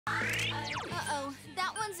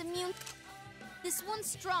one's immune. This one's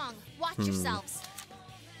strong. Watch yourselves.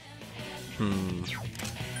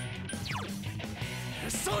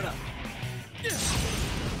 Soda.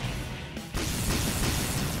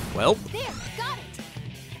 Well. There, got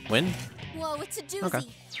it. Win? Whoa, it's a doozy. Okay.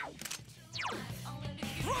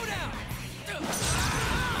 Throw down.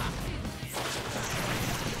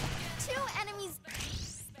 2 enemies.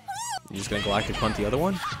 You just gonna galactic punt the other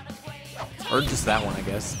one? Or just that one, I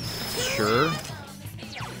guess. Sure.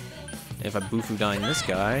 If I Bufu dying this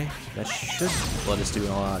guy, that should let us do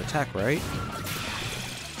an all-out attack, right?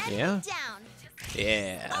 Yeah? Down.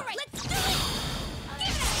 Yeah. All right, let's do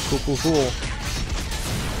it. Cool, cool, cool.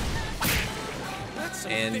 That's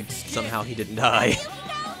some And thick skin. somehow he didn't die. Here we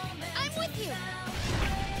go. I'm with you.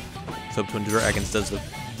 So Twin Dragons does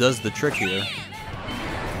the trick here.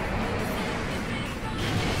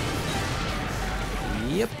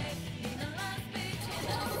 Yep.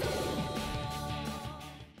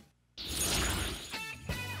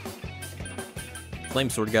 Flame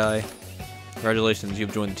Sword guy. Congratulations,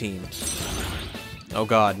 you've joined the team. Oh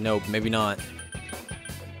god, nope, maybe not.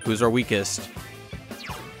 Who's our weakest?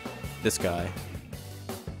 This guy.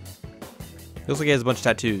 Looks like he has a bunch of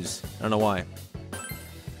tattoos. I don't know why.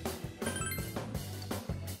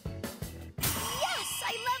 Yes,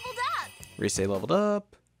 I leveled up. Resay leveled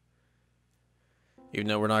up. Even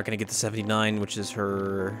though we're not going to get the 79, which is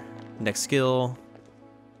her next skill.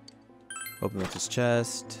 Open up his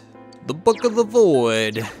chest. The Book of the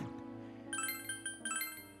Void.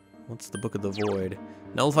 What's the Book of the Void?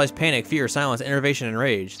 Nullifies panic, fear, silence, enervation, and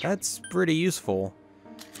rage. That's pretty useful.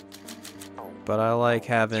 But I like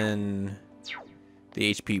having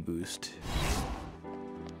the HP boost.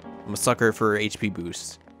 I'm a sucker for HP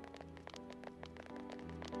boosts.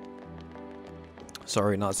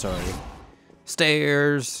 Sorry, not sorry.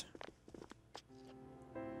 Stairs.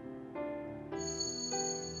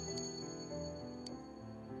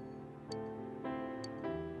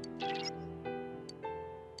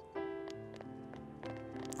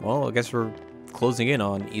 Well, I guess we're closing in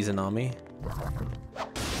on Izanami.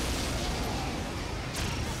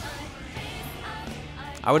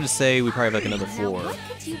 I would just say we probably have like another Now, floor. what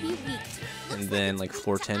could you be weak to? And Looks then, it's like, weak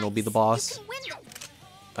floor to 10 will be the ice. boss. You can win this.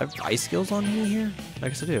 I have ice skills on me here? I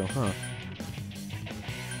guess I do, huh?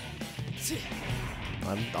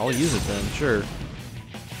 I'll use it then, sure.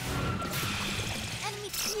 Enemy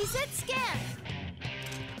reset scan.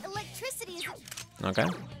 Electricity is. Okay.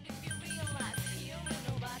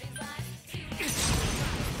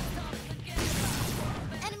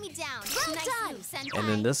 Enemy down. Well done. Senpai. And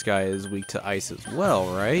then this guy is weak to ice as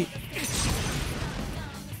well, right?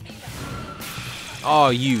 Oh,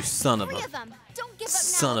 you son of Three a of them. Don't give up now,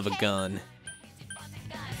 son of a okay? gun.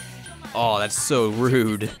 Oh, that's so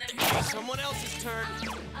rude. Someone else's turn.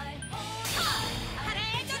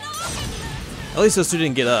 At least those two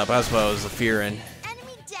didn't get up. That's what I was fearing.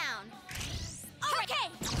 Enemy down. Okay.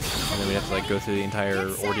 And then we have to like go through the entire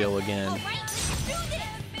Get set. ordeal again. All right, let's do this.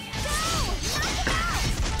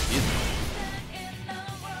 Go. Knock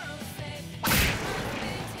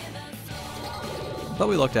 'em out. But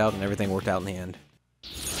we lucked out and everything worked out in the end.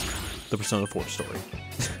 The Persona 4 story.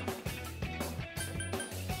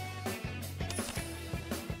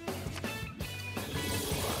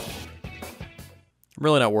 I'm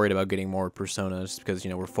really not worried about getting more Personas because, you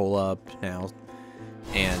know, we're full up now.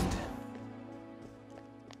 And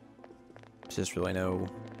there's just really no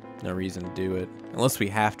reason to do it. Unless we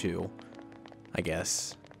have to, I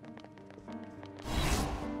guess.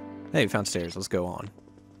 Hey, we found stairs. Let's go on.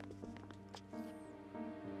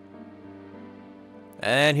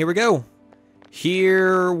 And here we go.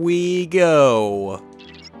 Here we go.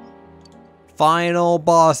 Final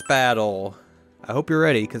boss battle. I hope you're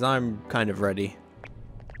ready, because I'm kind of ready.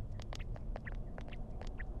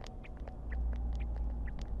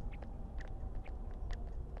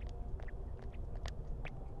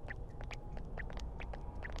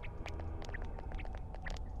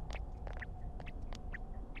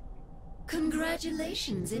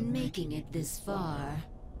 Congratulations in making it this far.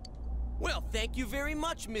 Well, thank you very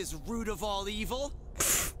much, Ms. Root of all evil.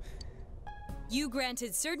 You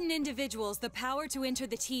granted certain individuals the power to enter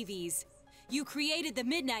the TVs. You created the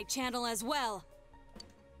Midnight Channel as well.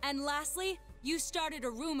 And lastly, you started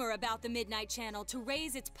a rumor about the Midnight Channel to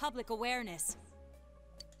raise its public awareness.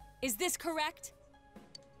 Is this correct?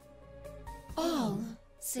 All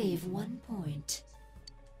save one point.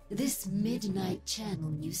 This Midnight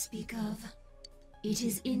Channel you speak of, it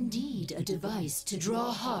is indeed a device to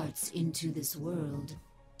draw hearts into this world.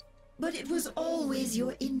 But it was always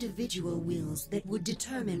your individual wills that would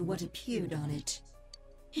determine what appeared on it.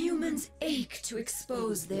 Humans ache to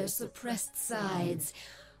expose their suppressed sides,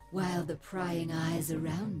 while the prying eyes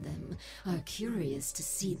around them are curious to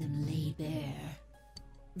see them laid bare.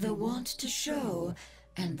 The want to show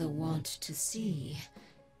and the want to see.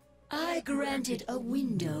 I granted a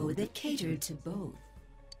window that catered to both.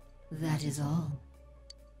 That is all.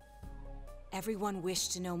 Everyone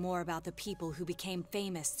wished to know more about the people who became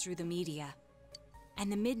famous through the media.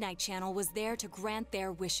 And the Midnight Channel was there to grant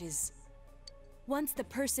their wishes. Once the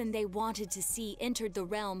person they wanted to see entered the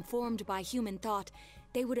realm formed by human thought,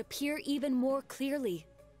 they would appear even more clearly.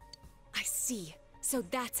 I see. So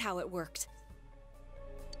that's how it worked.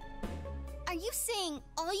 Are you saying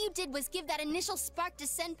all you did was give that initial spark to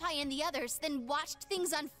Senpai and the others, then watched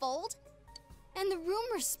things unfold? And the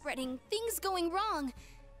rumors spreading, things going wrong.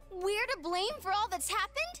 We're to blame for all that's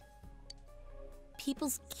happened?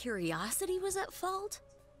 People's curiosity was at fault?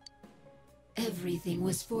 Everything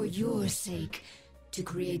was for your sake, to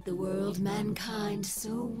create the world mankind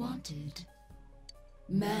so wanted.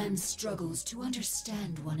 Man struggles to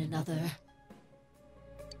understand one another.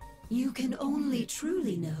 You can only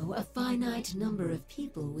truly know a finite number of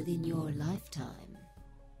people within your lifetime.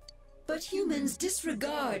 But humans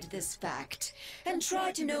disregard this fact and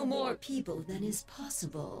try to know more people than is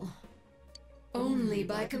possible. Only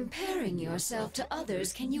by comparing yourself to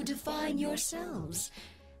others can you define yourselves.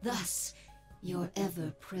 Thus, your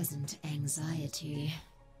ever-present anxiety.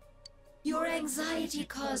 Your anxiety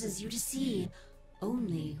causes you to see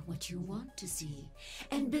only what you want to see,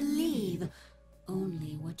 and believe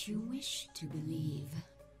only what you wish to believe.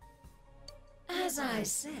 As I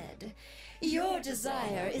said, your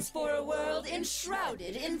desire is for a world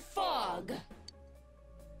enshrouded in fog.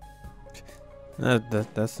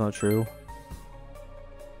 That's not true.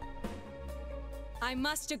 I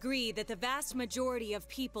must agree that the vast majority of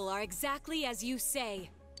people are exactly as you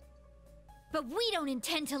say. But we don't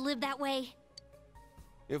intend to live that way.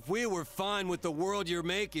 If we were fine with the world you're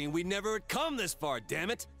making, we'd never have come this far, damn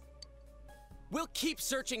it! We'll keep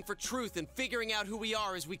searching for truth and figuring out who we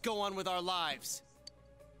are as we go on with our lives.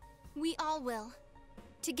 We all will.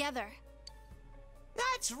 Together.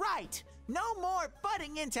 That's right! No more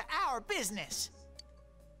butting into our business!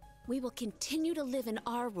 We will continue to live in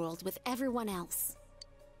our world with everyone else.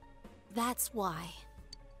 That's why.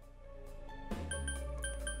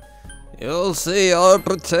 You'll see our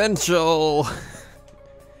potential.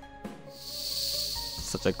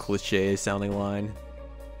 Such a cliche sounding line.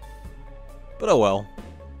 But oh well.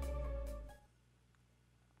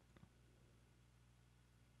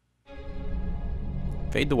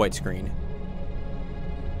 Fade to white screen.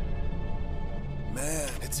 Man,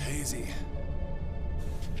 it's hazy.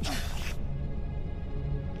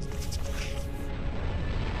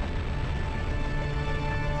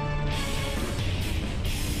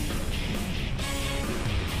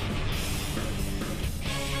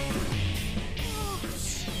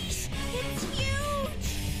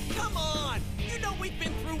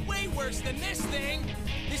 Than this thing.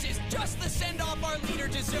 This is just the send-off our leader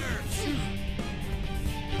deserves.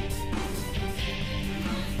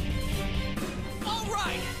 All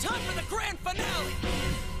right, time for the grand finale.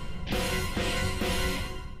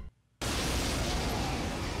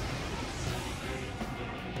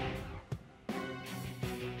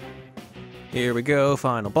 Here we go,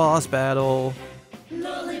 final boss battle.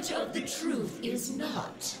 Knowledge of the truth is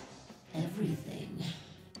not everything.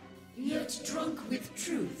 Yet drunk with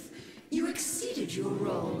truth, you exceeded your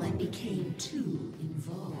role and became too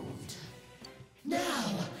involved.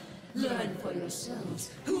 Now, learn for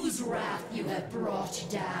yourselves whose wrath you have brought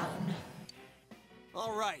down.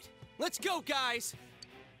 All right, let's go, guys.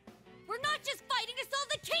 We're not just fighting to solve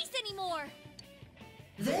the case anymore.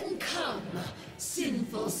 Then come,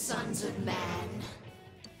 sinful sons of man.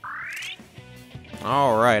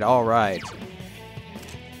 All right.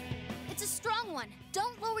 It's a strong one.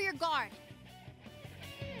 Don't lower your guard.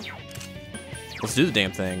 Let's do the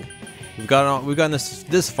damn thing. We've gotten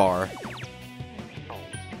this far.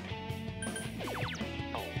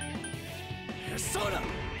 Persona.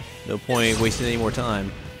 No point wasting any more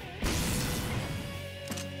time.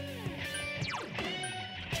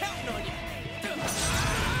 Counting on you.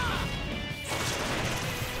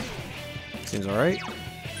 Seems alright.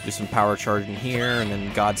 Do some power charging here, and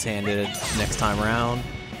then God's handed next time around.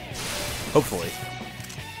 Hopefully.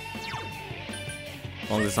 As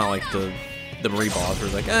long as it's not like the re-boss where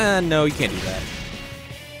it's like, no, you can't do that.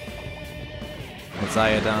 It's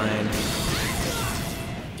iodine.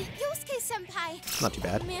 Yosuke-senpai. Not too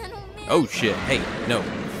bad. Man, oh man. Oh shit, hey, no.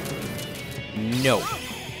 No.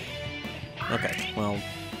 Okay, well,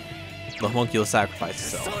 the homunculus sacrificed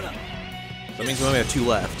itself. So that means we only have 2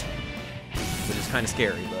 left. Which is kind of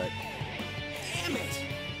scary, but... Damn it!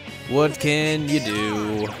 What can you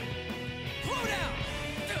do?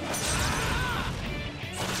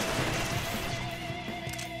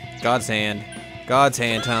 God's hand. God's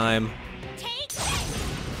hand time.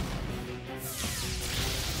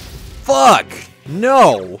 Fuck!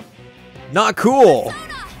 No! Not cool!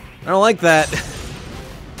 I don't like that.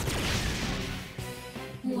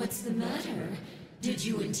 What's the matter? Did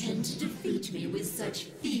you intend to defeat me with such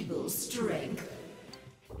feeble strength?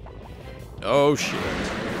 Oh shit.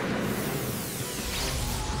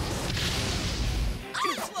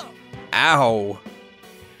 Ow.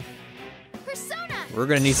 Persona! We're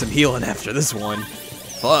gonna need some healing after this one.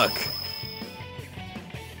 Fuck.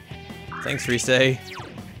 Thanks, Risei.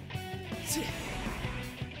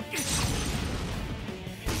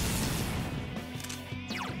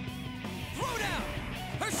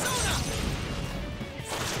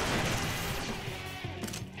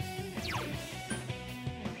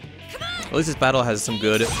 At least this battle has some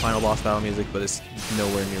good final boss battle music, but it's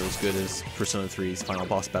nowhere near as good as Persona 3's final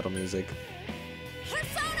boss battle music.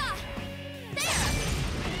 Persona!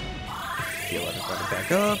 Heal everybody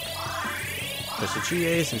back up. Especially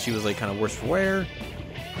Chie, since she was like kind of worse for wear.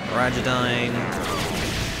 Rajadine.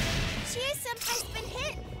 Chie-senpai's been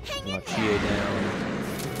hit! Hang in Knock there! Chie down.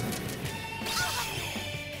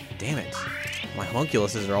 Damn it. My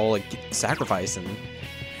homunculuses are all like sacrificing.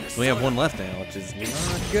 We have one left now, which is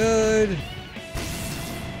not good.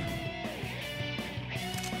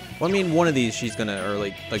 Well, I mean, one of these she's gonna, or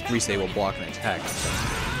like Risei will block an attack. So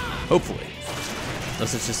hopefully.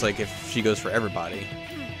 Unless it's just like if she goes for everybody.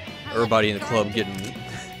 Everybody in the club getting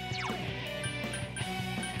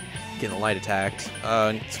light attacked.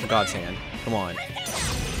 It's from God's hand. Come on.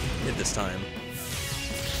 Hit this time.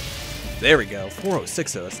 There we go.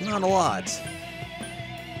 4060. That's not a lot.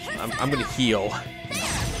 I'm gonna heal.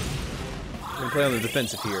 I'm gonna play on the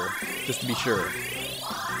defensive here, just to be sure.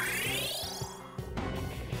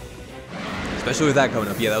 Especially with that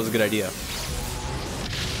coming up. Yeah, that was a good idea.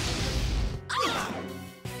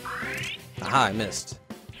 Aha, I missed.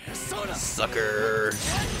 Sucker.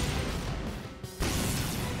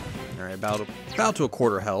 Alright, about to a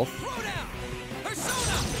quarter health.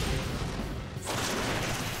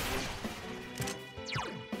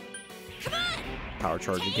 Power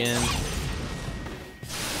charge again.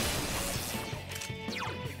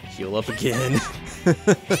 Heal up again.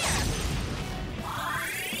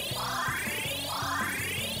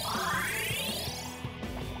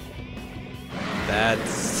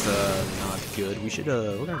 That's not good. We should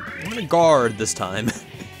we're gonna guard this time.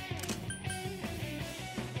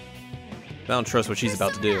 I don't trust what she's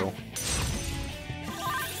about to do.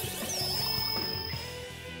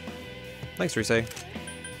 Thanks, Risei.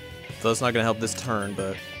 So it's not gonna help this turn,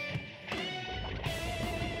 but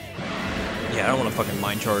yeah, I don't want to fucking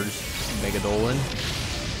mind charge Mega Dolan.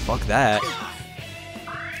 Fuck that.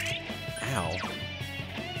 Ow.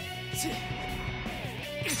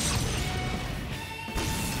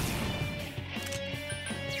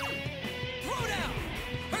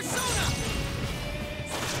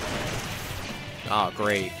 Ah, oh,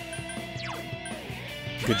 great.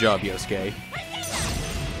 Good job, Yosuke.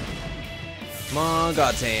 Come on,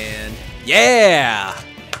 God's hand. Yeah!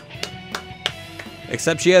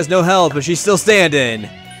 Except she has no health, but she's still standing.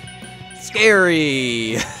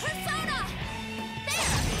 Scary.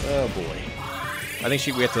 Oh boy. I think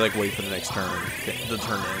we have to like wait for the next turn, the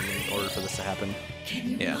turn to end in order for this to happen.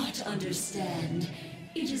 Can you not understand?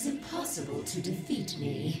 It is impossible to defeat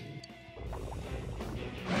me.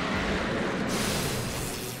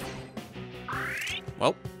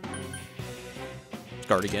 Well,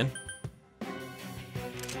 guard again.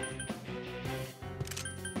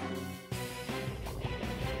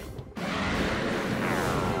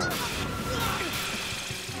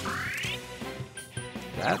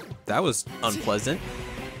 That was unpleasant.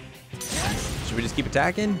 Should we just keep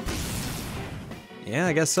attacking? Yeah,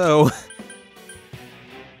 I guess so.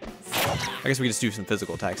 I guess we can just do some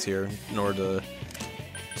physical attacks here in order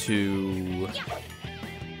to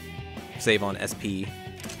save on SP.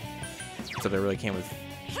 So that I really can with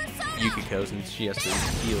Yukiko since she has to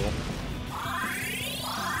heal.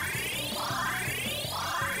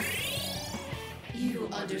 You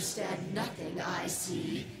understand nothing, I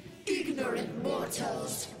see. Ignorant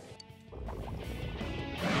mortals.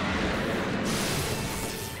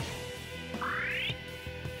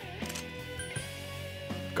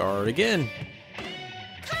 Guard again.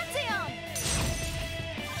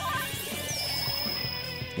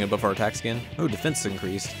 You gonna buff our attacks again? Oh, defense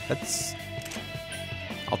increased.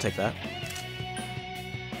 I'll take that.